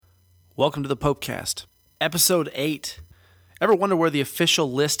Welcome to the Popecast, Episode 8. Ever wonder where the official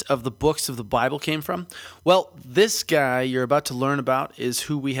list of the books of the Bible came from? Well, this guy you're about to learn about is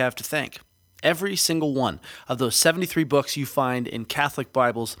who we have to thank. Every single one of those 73 books you find in Catholic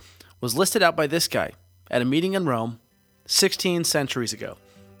Bibles was listed out by this guy at a meeting in Rome 16 centuries ago.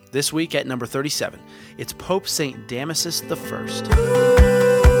 This week at number 37, it's Pope St. Damasus I.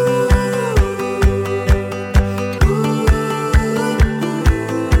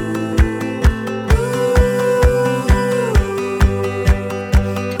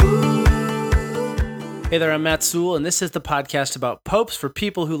 Hey there, I'm Matt Sewell, and this is the podcast about popes for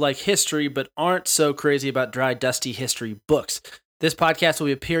people who like history but aren't so crazy about dry, dusty history books. This podcast will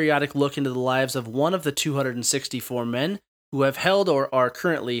be a periodic look into the lives of one of the 264 men who have held or are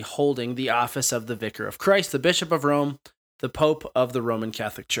currently holding the office of the Vicar of Christ, the Bishop of Rome, the Pope of the Roman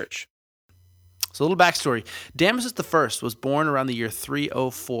Catholic Church. So a little backstory. Damasus I was born around the year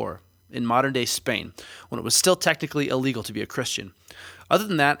 304 in modern-day Spain, when it was still technically illegal to be a Christian. Other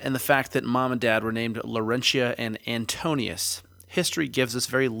than that, and the fact that mom and dad were named Laurentia and Antonius, history gives us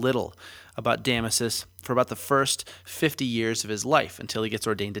very little about Damasus for about the first 50 years of his life until he gets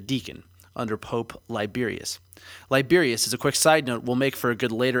ordained a deacon under Pope Liberius. Liberius, as a quick side note, will make for a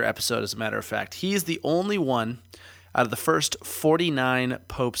good later episode, as a matter of fact. He is the only one out of the first 49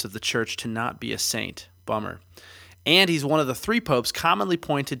 popes of the church to not be a saint. Bummer. And he's one of the three popes commonly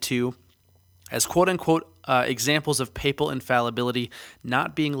pointed to as quote-unquote examples of papal infallibility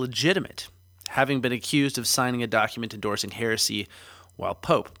not being legitimate, having been accused of signing a document endorsing heresy while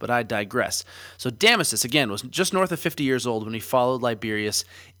pope, but I digress. So Damasus, again, was just north of 50 years old when he followed Liberius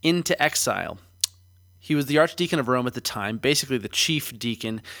into exile. He was the Archdeacon of Rome at the time, basically the chief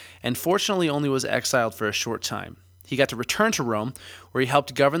deacon, and fortunately only was exiled for a short time. He got to return to Rome, where he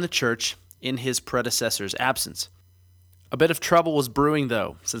helped govern the church in his predecessor's absence. A bit of trouble was brewing,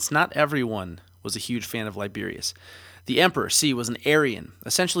 though, since not everyone was a huge fan of Liberius. The emperor, was an Arian,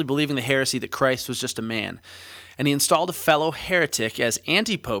 essentially believing the heresy that Christ was just a man, and he installed a fellow heretic as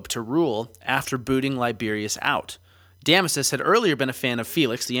anti-pope to rule after booting Liberius out. Damasus had earlier been a fan of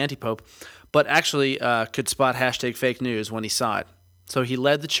Felix, the anti-pope, but actually could spot #fake news when he saw it. So he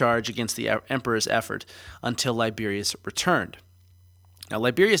led the charge against the emperor's effort until Liberius returned. Now,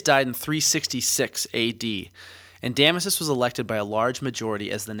 Liberius died in 366 AD, and Damasus was elected by a large majority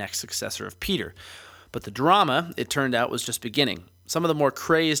as the next successor of Peter. But the drama, it turned out, was just beginning. Some of the more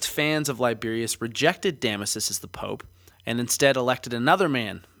crazed fans of Liberius rejected Damasus as the pope, and instead elected another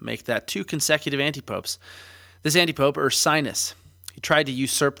man, make that 2 consecutive antipopes. This antipope, Ursinus, he tried to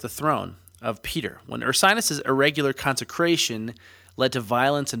usurp the throne of Peter. When Ursinus' irregular consecration led to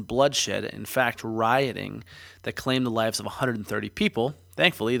violence and bloodshed, in fact rioting, that claimed the lives of 130 people,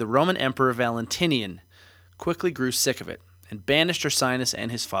 thankfully the Roman Emperor Valentinian quickly grew sick of it and banished Ursinus and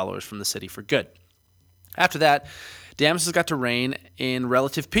his followers from the city for good. After that, Damasus got to reign in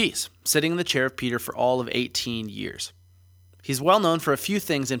relative peace, sitting in the chair of Peter for all of 18 years. He's well known for a few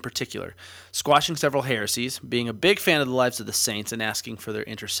things in particular: squashing several heresies, being a big fan of the lives of the saints and asking for their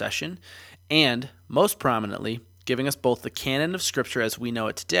intercession, and, most prominently, giving us both the canon of Scripture as we know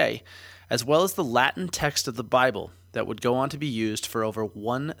it today, as well as the Latin text of the Bible that would go on to be used for over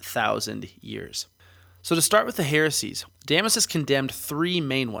 1,000 years. So to start with the heresies, Damasus condemned 3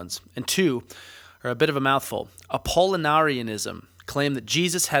 main ones, and 2 are a bit of a mouthful. Apollinarianism claimed that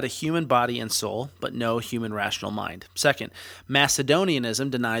Jesus had a human body and soul, but no human rational mind. Second, Macedonianism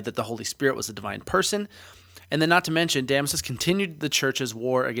denied that the Holy Spirit was a divine person. And then not to mention, Damasus continued the church's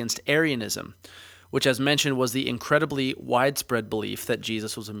war against Arianism, which, as mentioned, was the incredibly widespread belief that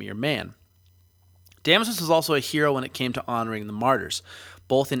Jesus was a mere man. Damasus was also a hero when it came to honoring the martyrs,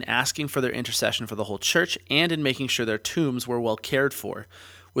 both in asking for their intercession for the whole church and in making sure their tombs were well cared for.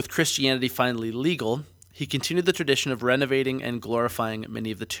 With Christianity finally legal, he continued the tradition of renovating and glorifying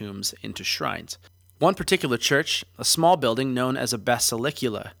many of the tombs into shrines. One particular church, a small building known as a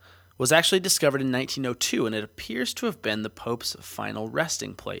basilicula, was actually discovered in 1902, and it appears to have been the Pope's final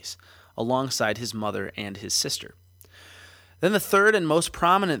resting place, alongside his mother and his sister. Then the third and most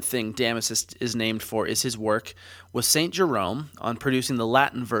prominent thing Damasus is named for is his work with St. Jerome on producing the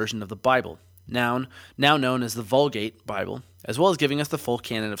Latin version of the Bible, now known as the Vulgate Bible, as well as giving us the full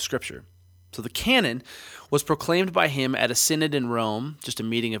canon of Scripture. So the canon was proclaimed by him at a synod in Rome, just a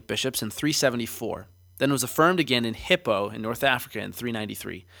meeting of bishops, in 374. Then was affirmed again in Hippo in North Africa in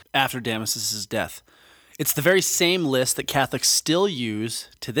 393, after Damasus' death. It's the very same list that Catholics still use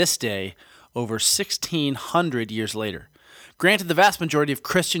to this day, over 1,600 years later. Granted, the vast majority of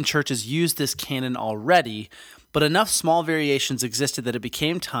Christian churches use this canon already, but enough small variations existed that it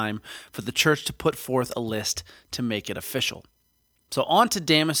became time for the church to put forth a list to make it official. So on to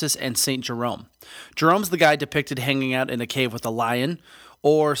Damasus and St. Jerome. Jerome's the guy depicted hanging out in a cave with a lion,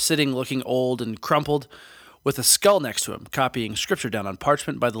 or sitting looking old and crumpled with a skull next to him, copying scripture down on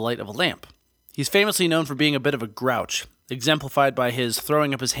parchment by the light of a lamp. He's famously known for being a bit of a grouch, exemplified by his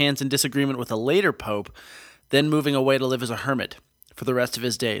throwing up his hands in disagreement with a later pope, then moving away to live as a hermit for the rest of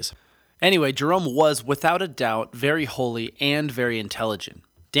his days. Anyway, Jerome was, without a doubt, very holy and very intelligent.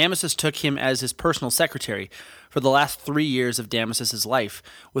 Damasus took him as his personal secretary for the last 3 years of Damasus's life,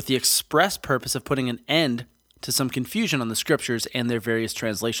 with the express purpose of putting an end to some confusion on the scriptures and their various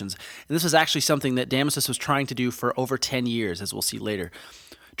translations. And this was actually something that Damasus was trying to do for over 10 years, as we'll see later.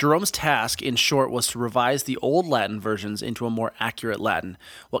 Jerome's task, in short, was to revise the old Latin versions into a more accurate Latin.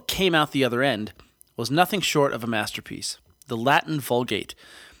 What came out the other end was nothing short of a masterpiece, the Latin Vulgate,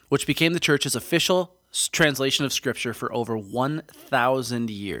 which became the Church's official translation of Scripture for over 1,000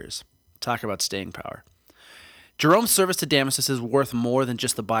 years. Talk about staying power. Jerome's service to Damasus is worth more than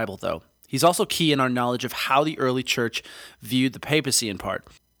just the Bible, though. He's also key in our knowledge of how the early church viewed the papacy in part,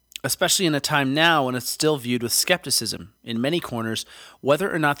 especially in a time now when it's still viewed with skepticism in many corners,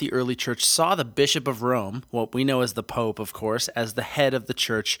 whether or not the early church saw the Bishop of Rome, what we know as the Pope, of course, as the head of the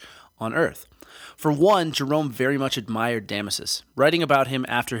church on earth. For one, Jerome very much admired Damasus, writing about him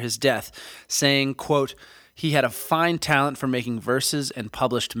after his death, saying, quote, "He had a fine talent for making verses and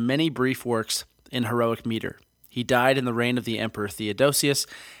published many brief works in heroic meter. He died in the reign of the Emperor Theodosius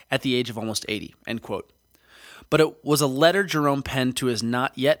at the age of almost 80, end quote. But it was a letter Jerome penned to his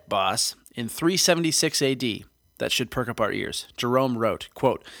not-yet boss in 376 AD that should perk up our ears. Jerome wrote,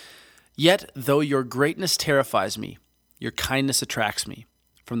 quote, "Yet, though your greatness terrifies me, your kindness attracts me.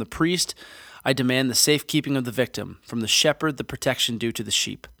 From the priest, I demand the safekeeping of the victim, from the shepherd the protection due to the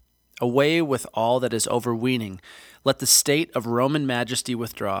sheep. Away with all that is overweening. Let the state of Roman majesty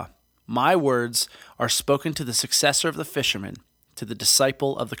withdraw. My words are spoken to the successor of the fisherman, to the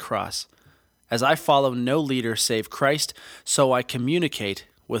disciple of the cross. As I follow no leader save Christ, so I communicate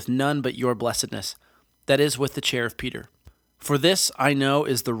with none but your blessedness, that is, with the chair of Peter. For this, I know,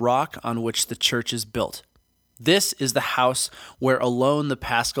 is the rock on which the church is built. This is the house where alone the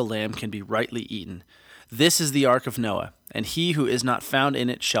paschal lamb can be rightly eaten. This is the ark of Noah, and he who is not found in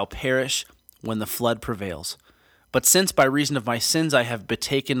it shall perish when the flood prevails. But since by reason of my sins I have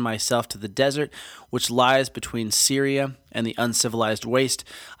betaken myself to the desert, which lies between Syria and the uncivilized waste,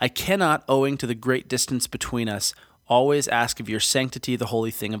 I cannot, owing to the great distance between us, always ask of your sanctity the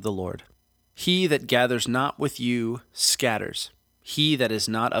holy thing of the Lord. He that gathers not with you scatters. He that is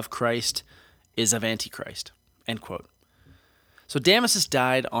not of Christ is of Antichrist." End quote. So Damasus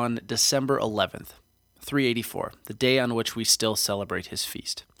died on December 11th, 384, the day on which we still celebrate his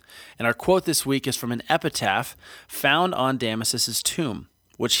feast. And our quote this week is from an epitaph found on Damasus's tomb,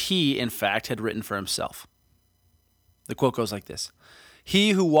 which he, in fact, had written for himself. The quote goes like this: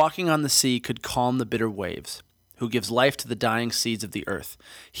 "He who walking on the sea could calm the bitter waves, who gives life to the dying seeds of the earth,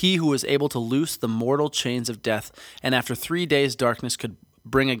 he who was able to loose the mortal chains of death, and after 3 days' darkness could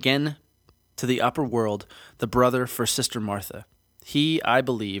bring again to the upper world the brother for Sister Martha. He, I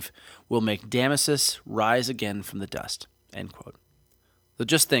believe, will make Damasus rise again from the dust." End quote. So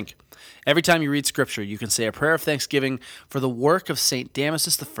just think, every time you read Scripture, you can say a prayer of thanksgiving for the work of St.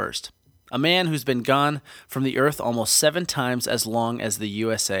 Damasus I, a man who's been gone from the earth almost 7 times as long as the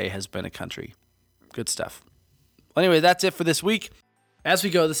USA has been a country. Good stuff. Well, anyway, that's it for this week. As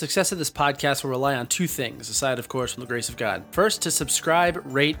we go, the success of this podcast will rely on 2 things, aside, of course, from the grace of God. First, to subscribe,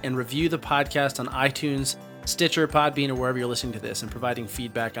 rate, and review the podcast on iTunes, Stitcher, Podbean, or wherever you're listening to this, and providing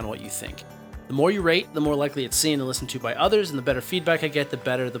feedback on what you think. The more you rate, the more likely it's seen and listened to by others, and the better feedback I get, the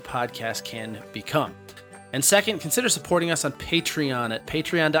better the podcast can become. And second, consider supporting us on Patreon at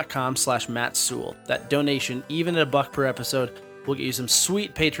patreon.com/Matt Sewell. That donation, even at $1 per episode, will get you some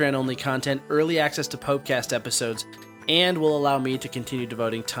sweet Patreon-only content, early access to Popecast episodes, and will allow me to continue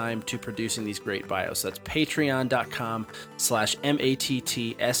devoting time to producing these great bios. So that's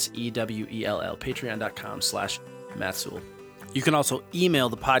patreon.com/MATTSEWELL, patreon.com/Matt Sewell. You can also email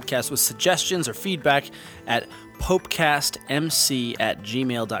the podcast with suggestions or feedback at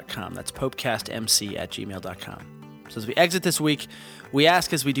popecastmc@gmail.com. That's popecastmc@gmail.com. So as we exit this week, we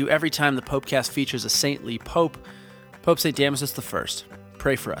ask, as we do every time the Popecast features a saintly pope, Pope St. Damasus I,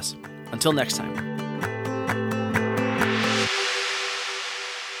 pray for us. Until next time.